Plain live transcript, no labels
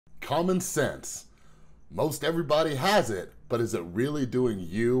Common sense. Most everybody has it, but is it really doing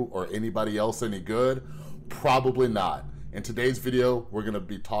you or anybody else any good? Probably not. In today's video, we're going to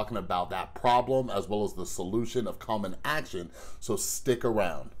be talking about that problem as well as the solution of common action, so stick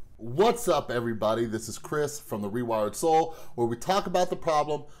around. What's up, everybody? This is Chris from the Rewired Soul, where we talk about the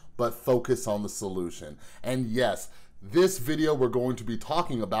problem but focus on the solution. And yes, this video we're going to be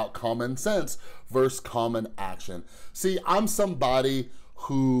talking about common sense versus common action. See, I'm somebody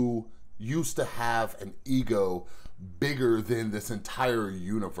who used to have an ego bigger than this entire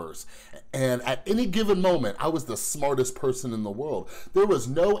universe. And at any given moment, I was the smartest person in the world. There was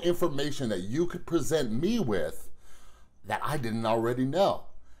no information that you could present me with that I didn't already know.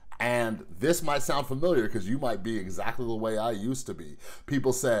 And this might sound familiar because you might be exactly the way I used to be.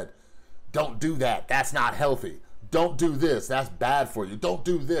 People said, don't do that, that's not healthy. Don't do this, that's bad for you. Don't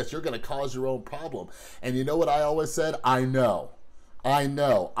do this, you're gonna cause your own problem. And you know what I always said? I know.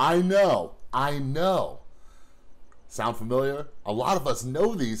 Sound familiar? A lot of us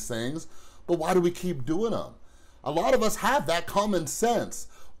know these things, but why do we keep doing them? A lot of us have that common sense,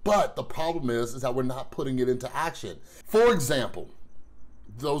 but the problem is that we're not putting it into action. For example,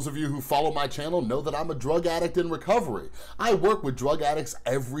 those of you who follow my channel know that I'm a drug addict in recovery. I work with drug addicts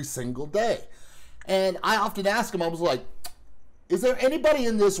every single day. And I often ask them, I was like, is there anybody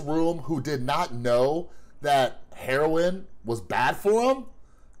in this room who did not know that heroin was bad for them?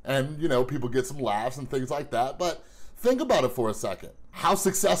 And you know, people get some laughs and things like that, but think about it for a second. How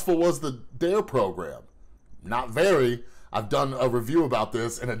successful was the DARE program? Not very. I've done a review about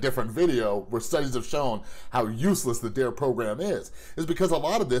this in a different video where studies have shown how useless the DARE program is because a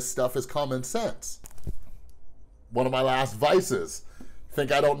lot of this stuff is common sense. One of my last vices.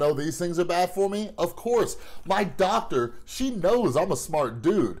 Think I don't know these things are bad for me? Of course. My doctor, she knows I'm a smart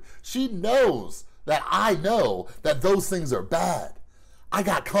dude. She knows that I know that those things are bad. I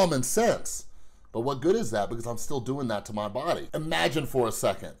got common sense. But what good is that? Because I'm still doing that to my body. Imagine for a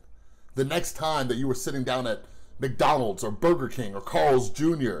second, the next time that you were sitting down at McDonald's or Burger King or Carl's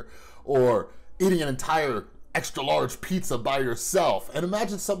Jr. or eating an entire extra large pizza by yourself, and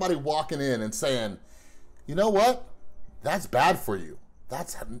imagine somebody walking in and saying, you know what? That's bad for you.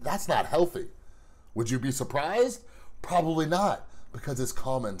 That's not healthy. Would you be surprised? Probably not, because it's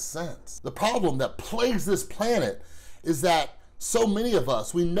common sense. The problem that plagues this planet is that so many of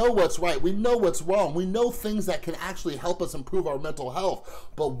us, we know what's right, we know what's wrong, we know things that can actually help us improve our mental health,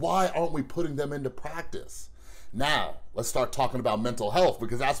 but why aren't we putting them into practice? Now, let's start talking about mental health,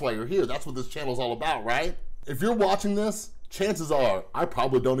 because that's why you're here. That's what this channel is all about, right? If you're watching this, chances are I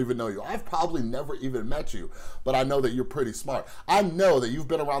probably don't even know you. I've probably never even met you, but I know that you're pretty smart. I know that you've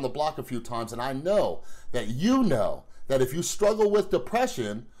been around the block a few times, and I know that you know that if you struggle with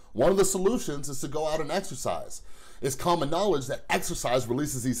depression, one of the solutions is to go out and exercise. It's common knowledge that exercise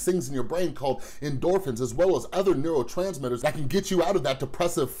releases these things in your brain called endorphins, as well as other neurotransmitters that can get you out of that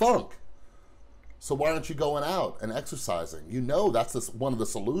depressive funk. So why aren't you going out and exercising? You know that's one of the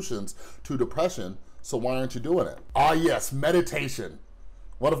solutions to depression, so why aren't you doing it? Ah yes, meditation.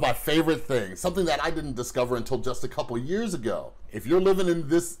 One of my favorite things, something that I didn't discover until just a couple years ago. If you're living in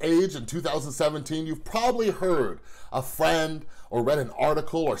this age in 2017, you've probably heard a friend or read an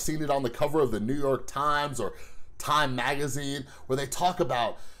article or seen it on the cover of the New York Times or Time magazine where they talk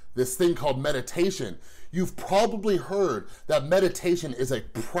about this thing called meditation. You've probably heard that meditation is a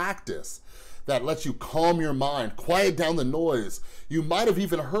practice that lets you calm your mind, quiet down the noise. You might have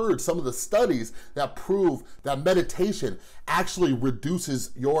even heard some of the studies that prove that meditation actually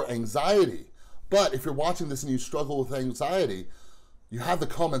reduces your anxiety. But if you're watching this and you struggle with anxiety, you have the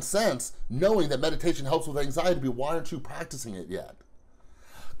common sense knowing that meditation helps with anxiety, but why aren't you practicing it yet?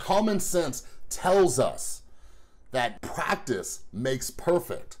 Common sense tells us that practice makes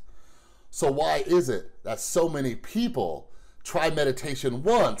perfect. So why is it that so many people try meditation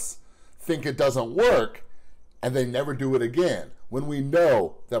once, think it doesn't work, and they never do it again, when we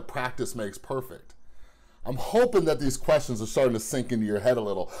know that practice makes perfect? I'm hoping that these questions are starting to sink into your head a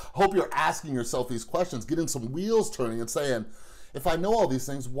little. I hope you're asking yourself these questions, getting some wheels turning and saying, if I know all these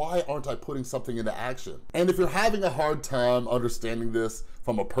things, why aren't I putting something into action? And if you're having a hard time understanding this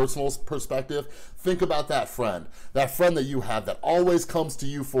from a personal perspective, think about that friend that you have that always comes to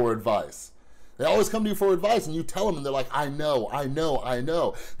you for advice. They always come to you for advice and you tell them and they're like, I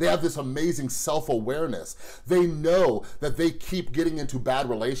know. They have this amazing self-awareness. They know that they keep getting into bad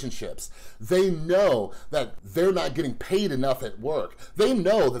relationships. They know that they're not getting paid enough at work. They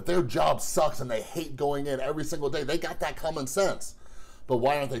know that their job sucks and they hate going in every single day. They got that common sense. But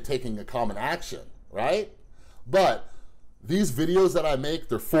why aren't they taking a common action, right? But these videos that I make,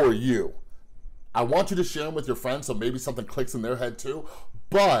 they're for you. I want you to share them with your friends so maybe something clicks in their head too.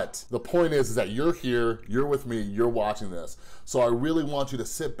 But the point is that you're here, you're with me, you're watching this. So I really want you to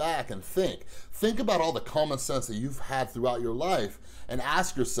sit back and think. Think about all the common sense that you've had throughout your life and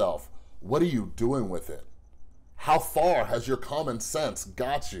ask yourself, what are you doing with it? How far has your common sense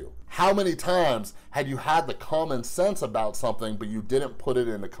got you? How many times had you had the common sense about something, but you didn't put it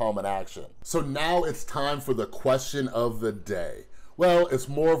into common action? So now it's time for the question of the day. Well, it's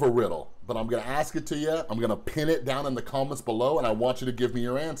more of a riddle, but I'm gonna ask it to you. I'm gonna pin it down in the comments below, and I want you to give me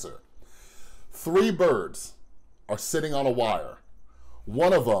your answer. 3 birds are sitting on a wire.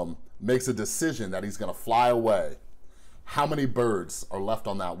 One of them makes a decision that he's gonna fly away. How many birds are left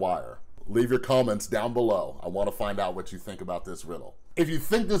on that wire? Leave your comments down below. I want to find out what you think about this riddle. If you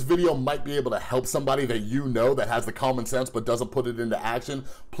think this video might be able to help somebody that you know that has the common sense but doesn't put it into action,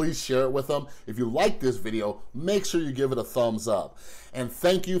 please share it with them. If you like this video, make sure you give it a thumbs up. And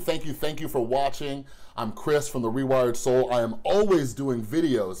thank you for watching. I'm Chris from The Rewired Soul. I am always doing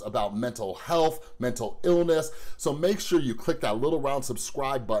videos about mental health, mental illness, so make sure you click that little round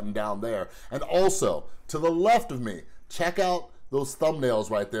subscribe button down there. And also, to the left of me, check out those thumbnails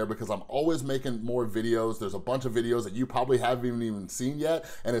right there, because I'm always making more videos. There's a bunch of videos that you probably haven't even seen yet,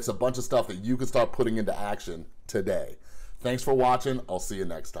 and it's a bunch of stuff that you can start putting into action today. Thanks for watching. I'll see you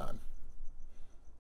next time.